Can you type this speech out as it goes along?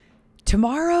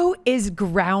Tomorrow is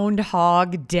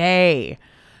Groundhog Day.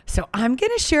 So I'm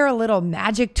going to share a little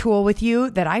magic tool with you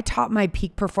that I taught my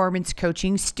peak performance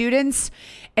coaching students.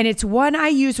 And it's one I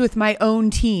use with my own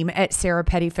team at Sarah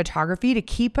Petty Photography to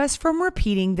keep us from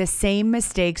repeating the same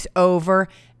mistakes over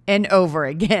and over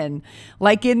again,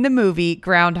 like in the movie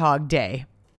Groundhog Day.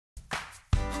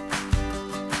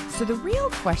 So the real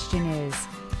question is,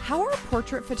 how are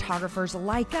portrait photographers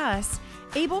like us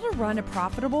able to run a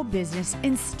profitable business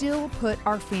and still put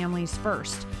our families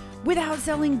first without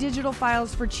selling digital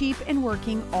files for cheap and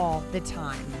working all the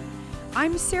time?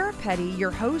 I'm Sarah Petty,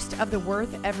 your host of the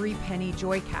Worth Every Penny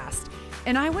Joycast,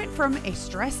 and I went from a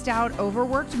stressed out,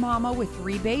 overworked mama with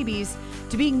 3 babies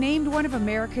to being named one of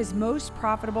America's most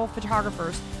profitable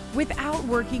photographers without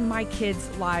working my kids'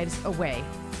 lives away.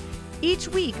 Each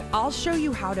week, I'll show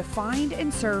you how to find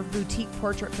and serve boutique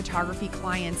portrait photography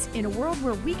clients in a world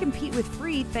where we compete with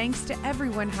free thanks to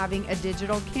everyone having a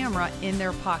digital camera in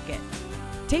their pocket.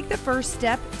 Take the first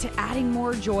step to adding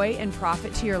more joy and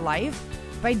profit to your life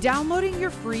by downloading your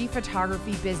free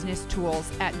photography business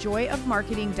tools at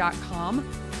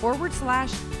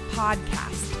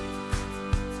joyofmarketing.com/podcast.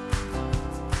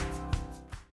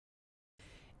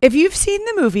 If you've seen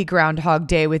the movie Groundhog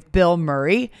Day with Bill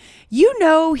Murray, you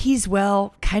know he's,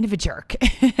 kind of a jerk.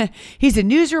 He's a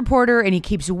news reporter and he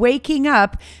keeps waking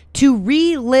up to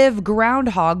relive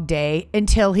Groundhog Day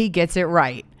until he gets it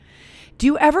right. Do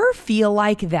you ever feel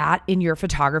like that in your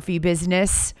photography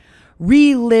business?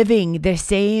 Reliving the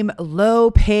same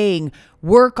low-paying,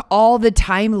 work all the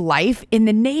time life in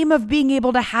the name of being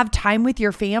able to have time with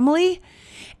your family?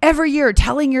 Every year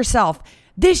telling yourself,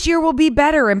 this year will be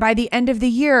better. And by the end of the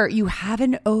year, you have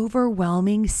an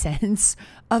overwhelming sense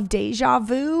of deja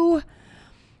vu.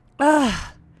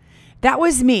 That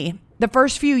was me the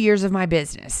first few years of my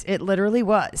business. It literally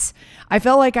was. I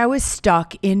felt like I was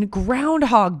stuck in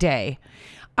Groundhog Day.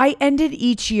 I ended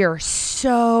each year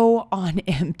so on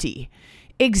empty,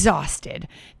 exhausted,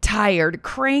 tired,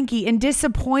 cranky, and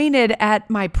disappointed at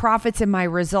my profits and my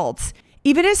results.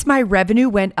 Even as my revenue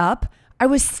went up, I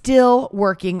was still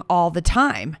working all the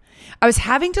time. I was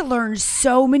having to learn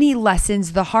so many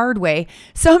lessons the hard way,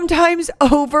 sometimes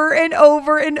over and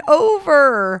over and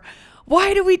over.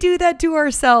 Why do we do that to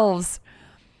ourselves?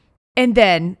 And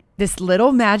then this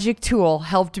little magic tool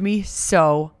helped me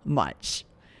so much.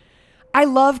 I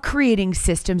love creating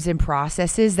systems and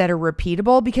processes that are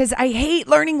repeatable because I hate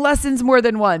learning lessons more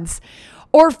than once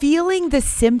or feeling the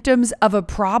symptoms of a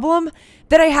problem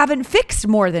that I haven't fixed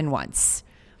more than once.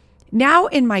 Now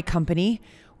in my company,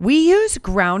 we use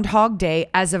Groundhog Day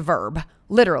as a verb,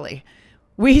 literally.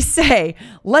 We say,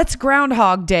 let's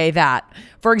Groundhog Day that.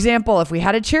 For example, if we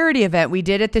had a charity event we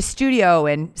did at the studio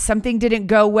and something didn't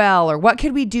go well, or what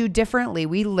could we do differently?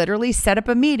 We literally set up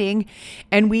a meeting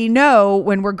and we know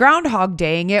when we're Groundhog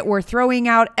Daying it, we're throwing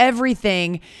out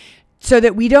everything so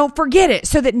that we don't forget it,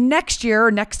 so that next year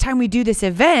or next time we do this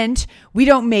event, we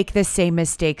don't make the same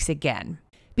mistakes again.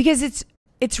 Because it's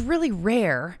really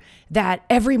rare that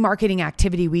every marketing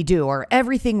activity we do or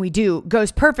everything we do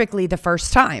goes perfectly the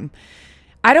first time.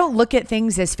 I don't look at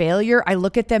things as failure. I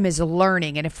look at them as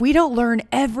learning. And if we don't learn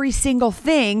every single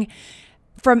thing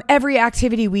from every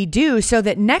activity we do so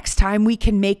that next time we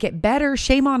can make it better,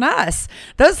 shame on us.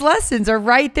 Those lessons are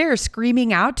right there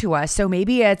screaming out to us. So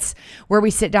maybe it's where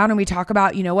we sit down and we talk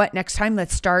about, you know what, next time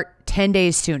let's start 10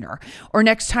 days sooner. Or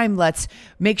next time let's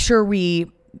make sure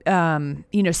we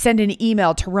send an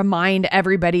email to remind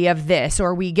everybody of this,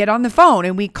 or we get on the phone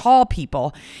and we call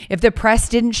people. If the press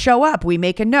didn't show up, we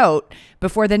make a note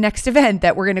before the next event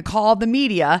that we're going to call the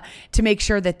media to make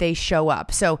sure that they show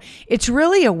up. So it's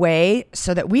really a way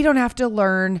so that we don't have to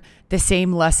learn the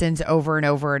same lessons over and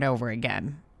over and over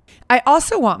again. I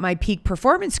also want my peak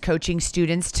performance coaching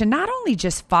students to not only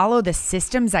just follow the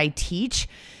systems I teach,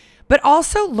 but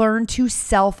also learn to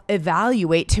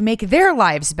self-evaluate to make their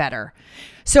lives better.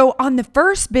 So on the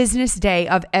first business day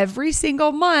of every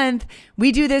single month,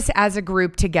 we do this as a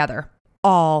group together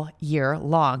all year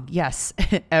long. Yes,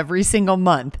 every single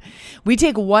month. We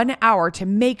take 1 hour to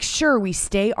make sure we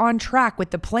stay on track with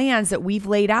the plans that we've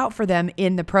laid out for them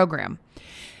in the program.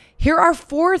 Here are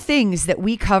 4 things that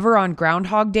we cover on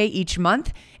Groundhog Day each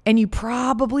month, and you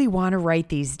probably want to write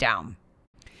these down.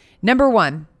 Number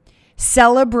 1,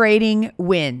 celebrating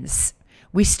wins.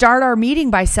 We start our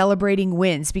meeting by celebrating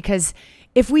wins because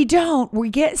if we don't, we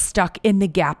get stuck in the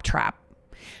gap trap.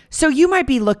 So you might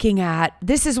be looking at,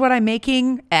 this is what I'm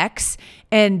making, X,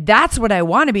 and that's what I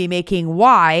want to be making,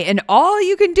 Y, and all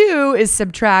you can do is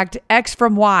subtract X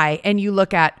from Y, and you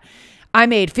look at, I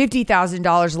made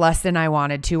 $50,000 less than I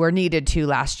wanted to or needed to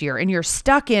last year. And you're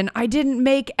stuck in, I didn't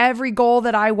make every goal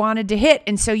that I wanted to hit.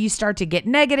 And so you start to get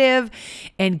negative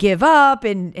and give up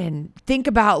and think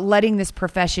about letting this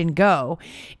profession go.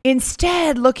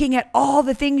 Instead, looking at all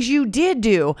the things you did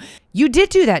do. You did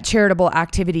do that charitable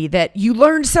activity that you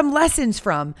learned some lessons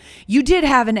from. You did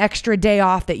have an extra day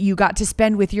off that you got to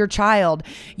spend with your child.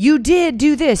 You did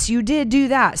do this. You did do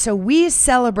that. So we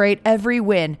celebrate every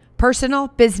win, personal,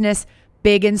 business,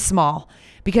 big and small,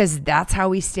 because that's how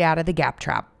we stay out of the gap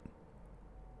trap.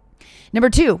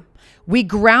 Number 2, we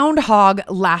groundhog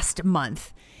last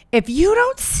month. If you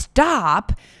don't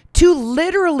stop to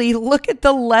literally look at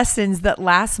the lessons that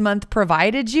last month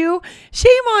provided you,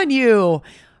 shame on you.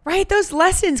 Right? Those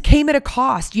lessons came at a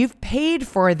cost. You've paid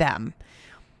for them.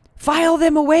 File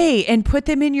them away and put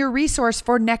them in your resource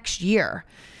for next year.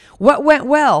 What went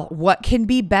well? What can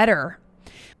be better?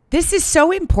 This is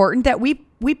so important that we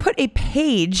put a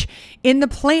page in the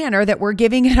planner that we're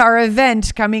giving at our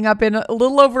event coming up in a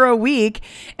little over a week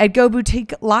at Go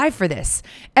Boutique Live for this.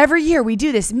 Every year we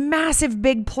do this massive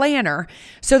big planner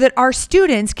so that our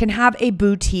students can have a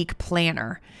boutique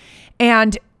planner.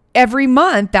 And every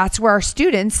month, that's where our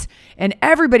students and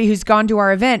everybody who's gone to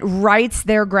our event writes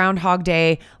their Groundhog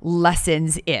Day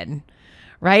lessons in,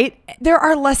 right? There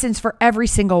are lessons for every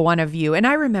single one of you. And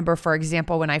I remember, for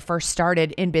example, when I first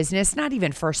started in business, not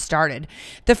even first started,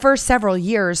 the first several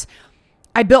years,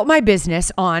 I built my business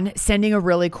on sending a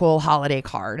really cool holiday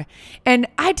card. And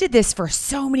I did this for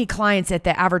so many clients at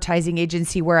the advertising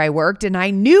agency where I worked, and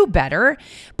I knew better,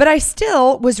 but I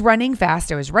still was running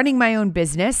fast. I was running my own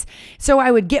business. So I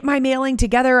would get my mailing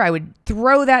together. I would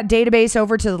throw that database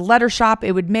over to the letter shop.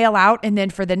 It would mail out. And then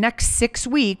for the next 6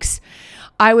 weeks,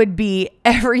 I would be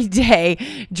every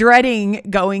day dreading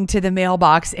going to the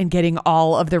mailbox and getting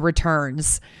all of the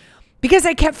returns, because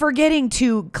I kept forgetting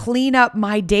to clean up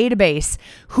my database.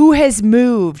 Who has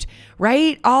moved,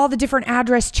 right? All the different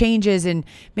address changes and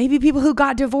maybe people who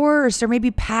got divorced or maybe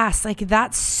passed. Like,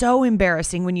 that's so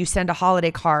embarrassing when you send a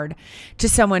holiday card to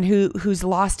someone who's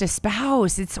lost a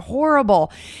spouse. It's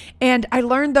horrible. And I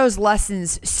learned those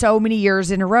lessons so many years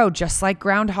in a row, just like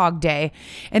Groundhog Day.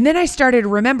 And then I started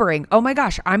remembering, oh my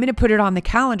gosh, I'm going to put it on the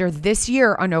calendar this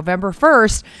year on November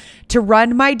 1st to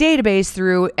run my database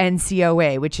through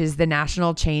NCOA, which is the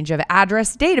National Change of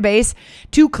Address Database,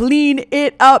 to clean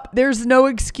it up. There's no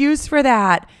excuse for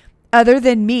that other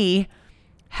than me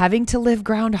having to live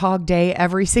Groundhog Day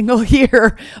every single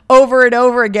year over and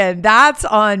over again. That's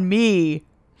on me.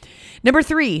 Number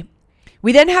 3,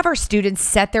 we then have our students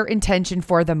set their intention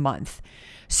for the month.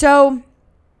 So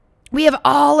we have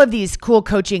all of these cool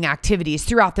coaching activities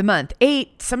throughout the month,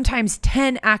 8, sometimes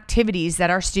 10 activities that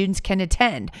our students can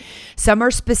attend. Some are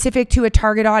specific to a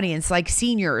target audience like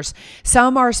seniors.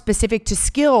 Some are specific to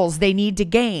skills they need to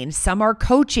gain. Some are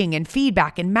coaching and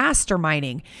feedback and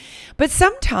masterminding. But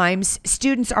sometimes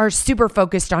students are super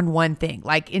focused on one thing,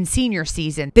 like in senior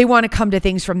season, they want to come to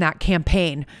things from that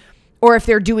campaign. Or if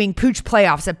they're doing Pooch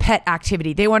Playoffs, a pet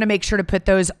activity, they want to make sure to put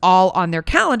those all on their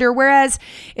calendar. Whereas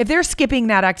if they're skipping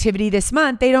that activity this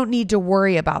month, they don't need to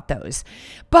worry about those.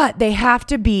 But they have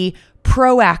to be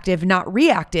proactive, not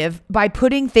reactive, by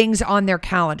putting things on their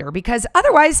calendar, because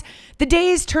otherwise the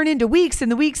days turn into weeks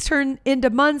and the weeks turn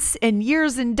into months and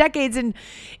years and decades, and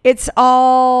it's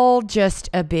all just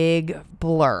a big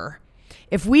blur.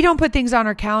 If we don't put things on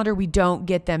our calendar, we don't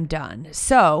get them done.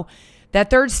 So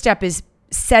that third step is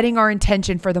setting our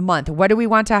intention for the month. What do we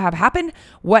want to have happen?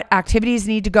 What activities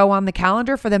need to go on the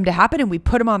calendar for them to happen? And we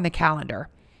put them on the calendar.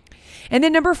 And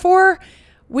then number 4,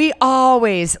 we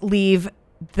always leave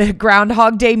the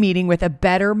Groundhog Day meeting with a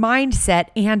better mindset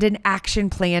and an action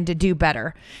plan to do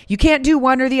better. You can't do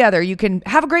one or the other. You can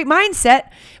have a great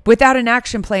mindset without an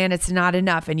action plan. It's not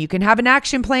enough. And you can have an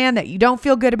action plan that you don't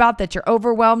feel good about, that you're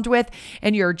overwhelmed with,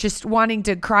 and you're just wanting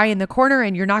to cry in the corner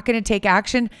and you're not going to take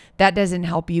action. That doesn't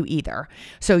help you either.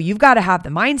 So you've got to have the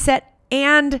mindset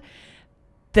and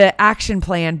the action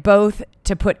plan both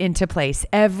to put into place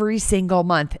every single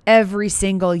month, every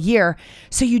single year,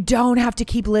 so you don't have to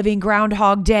keep living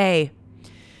Groundhog Day.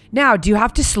 Now, do you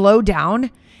have to slow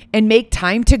down and make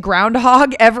time to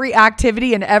groundhog every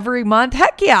activity and every month?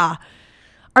 Heck yeah.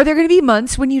 Are there going to be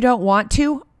months when you don't want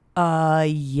to?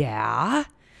 Yeah.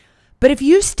 But if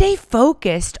you stay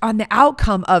focused on the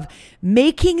outcome of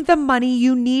making the money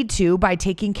you need to by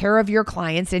taking care of your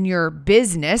clients and your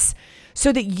business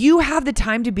so that you have the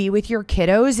time to be with your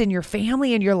kiddos and your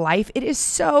family and your life, it is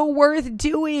so worth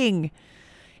doing.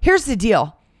 Here's the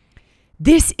deal.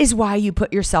 This is why you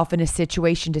put yourself in a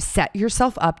situation to set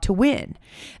yourself up to win.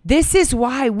 This is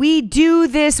why we do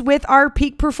this with our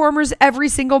peak performers every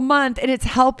single month, and it's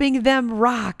helping them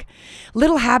rock.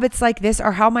 Little habits like this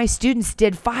are how my students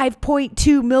did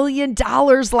 $5.2 million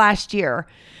last year,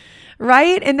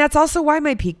 right? And that's also why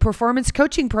my peak performance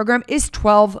coaching program is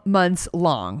 12 months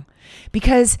long,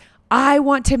 because I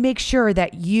want to make sure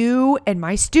that you and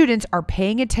my students are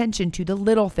paying attention to the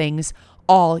little things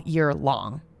all year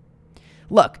long.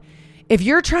 Look, if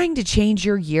you're trying to change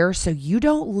your year so you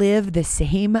don't live the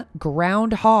same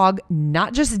groundhog,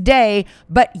 not just day,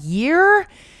 but year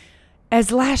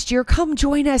as last year, come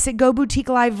join us at Go Boutique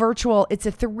Live Virtual. It's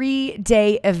a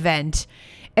 3-day event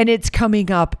and it's coming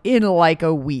up in like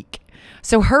a week.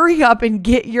 So hurry up and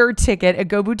get your ticket at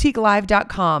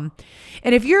goboutiquelive.com.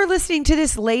 And if you're listening to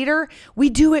this later, we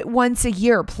do it once a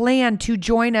year. Plan to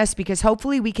join us because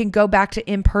hopefully we can go back to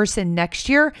in-person next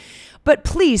year. But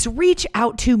please reach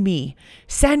out to me.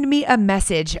 Send me a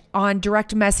message on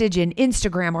direct message in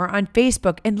Instagram or on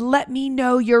Facebook and let me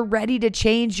know you're ready to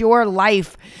change your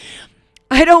life.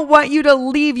 I don't want you to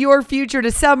leave your future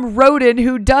to some rodent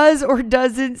who does or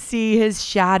doesn't see his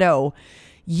shadow.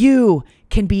 You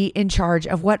can be in charge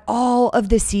of what all of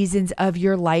the seasons of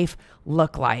your life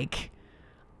look like.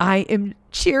 I am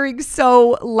cheering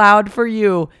so loud for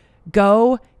you.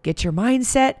 Go get your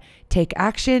mindset, take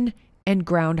action, and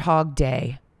Groundhog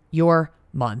Day your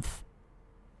month.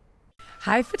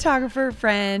 Hi, photographer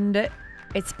friend.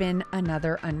 It's been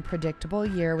another unpredictable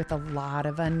year with a lot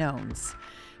of unknowns.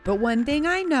 But one thing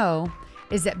I know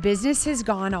is that business has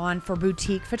gone on for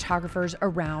boutique photographers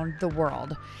around the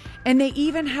world. And they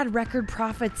even had record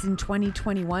profits in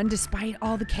 2021 despite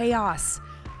all the chaos.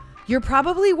 You're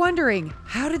probably wondering,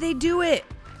 how do they do it?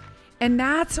 And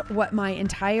that's what my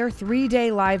entire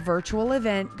 3-day live virtual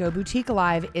event, Go Boutique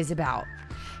Live, is about.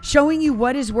 Showing you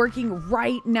what is working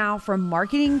right now, from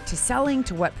marketing to selling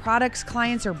to what products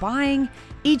clients are buying.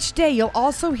 Each day, you'll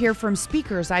also hear from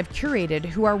speakers I've curated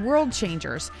who are world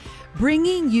changers,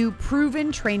 bringing you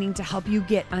proven training to help you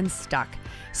get unstuck.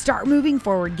 Start moving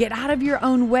forward, get out of your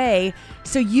own way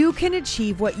so you can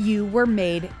achieve what you were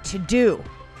made to do.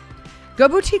 Go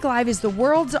Boutique Live is the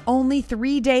world's only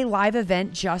 3-day live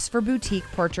event just for boutique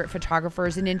portrait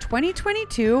photographers. And in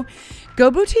 2022,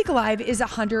 Go Boutique Live is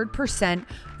 100%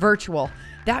 virtual.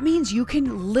 That means you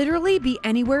can literally be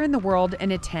anywhere in the world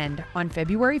and attend on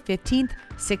February 15th,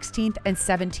 16th, and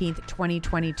 17th,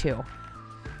 2022.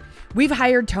 We've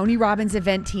hired Tony Robbins'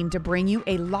 event team to bring you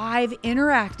a live,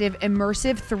 interactive,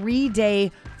 immersive 3-day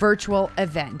virtual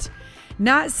event.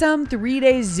 Not some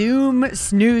 3-day Zoom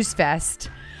snooze fest.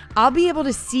 I'll be able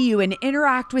to see you and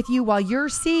interact with you while you're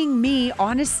seeing me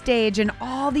on a stage, and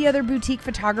all the other boutique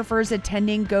photographers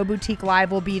attending Go Boutique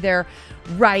Live will be there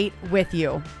right with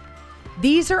you.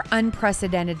 These are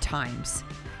unprecedented times.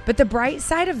 But the bright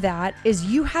side of that is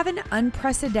you have an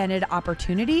unprecedented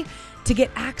opportunity to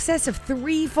get access of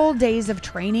 3 full days of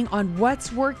training on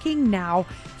what's working now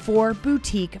for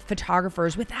boutique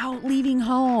photographers without leaving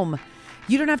home.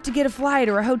 You don't have to get a flight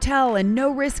or a hotel and no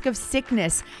risk of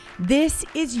sickness. This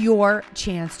is your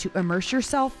chance to immerse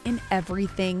yourself in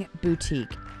everything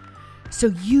boutique,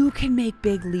 so you can make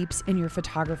big leaps in your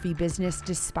photography business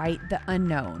despite the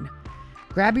unknown.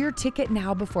 Grab your ticket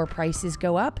now before prices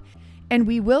go up, and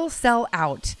we will sell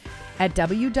out at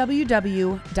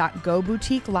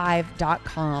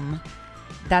www.goboutiquelive.com.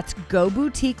 That's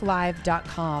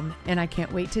goboutiquelive.com, and I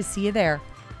can't wait to see you there.